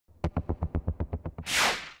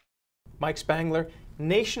Mike Spangler.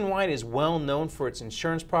 Nationwide is well known for its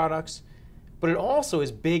insurance products, but it also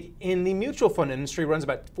is big in the mutual fund industry, runs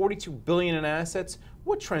about $42 billion in assets.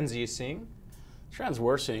 What trends are you seeing? Trends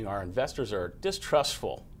we're seeing are investors are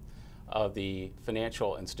distrustful of the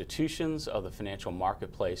financial institutions, of the financial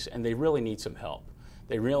marketplace, and they really need some help.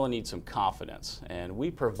 They really need some confidence, and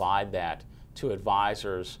we provide that to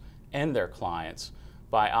advisors and their clients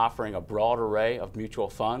by offering a broad array of mutual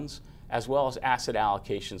funds as well as asset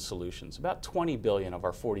allocation solutions. About $20 billion of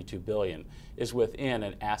our $42 billion is within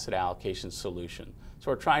an asset allocation solution.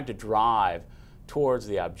 So we're trying to drive towards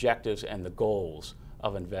the objectives and the goals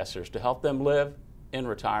of investors to help them live in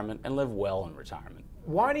retirement and live well in retirement.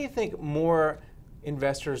 Why do you think more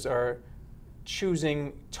investors are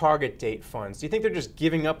choosing target date funds? Do you think they're just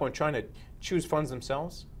giving up on trying to choose funds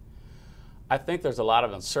themselves? I think there's a lot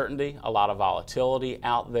of uncertainty, a lot of volatility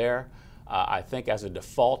out there. I think as a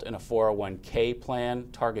default in a 401k plan,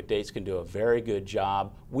 target dates can do a very good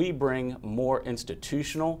job. We bring more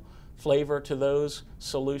institutional flavor to those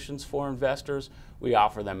solutions for investors. We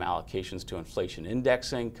offer them allocations to inflation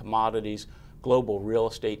indexing, commodities, global real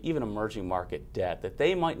estate, even emerging market debt that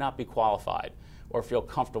they might not be qualified or feel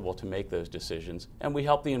comfortable to make those decisions. And we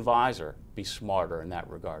help the advisor be smarter in that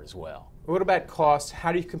regard as well. What about costs?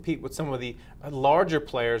 How do you compete with some of the larger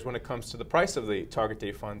players when it comes to the price of the target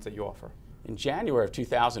date funds that you offer? In January of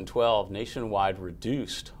 2012, Nationwide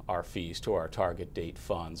reduced our fees to our target date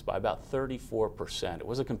funds by about 34%. It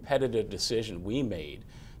was a competitive decision we made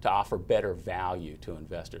to offer better value to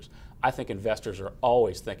investors. I think investors are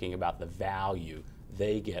always thinking about the value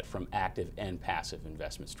they get from active and passive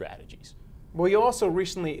investment strategies. Well, you also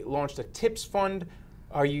recently launched a TIPS fund.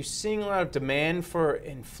 Are you seeing a lot of demand for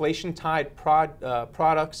inflation-tied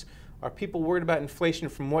products? Are people worried about inflation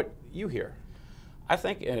from what you hear? I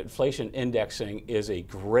think inflation indexing is a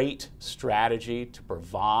great strategy to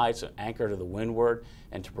provide some anchor to the windward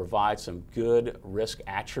and to provide some good risk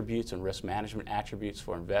attributes and risk management attributes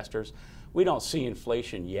for investors. We don't see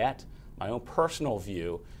inflation yet. My own personal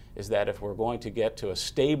view is that if we're going to get to a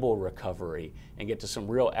stable recovery and get to some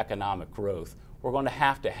real economic growth, we're going to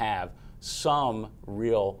have some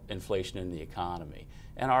real inflation in the economy.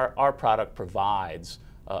 And our product provides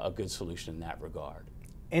a good solution in that regard.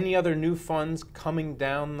 Any other new funds coming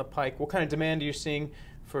down the pike? What kind of demand are you seeing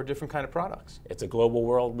for different kind of products? It's a global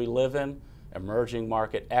world we live in. Emerging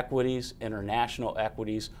market equities, international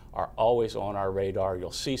equities are always on our radar.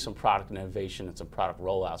 You'll see some product innovation and some product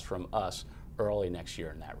rollouts from us early next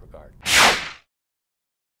year in that regard.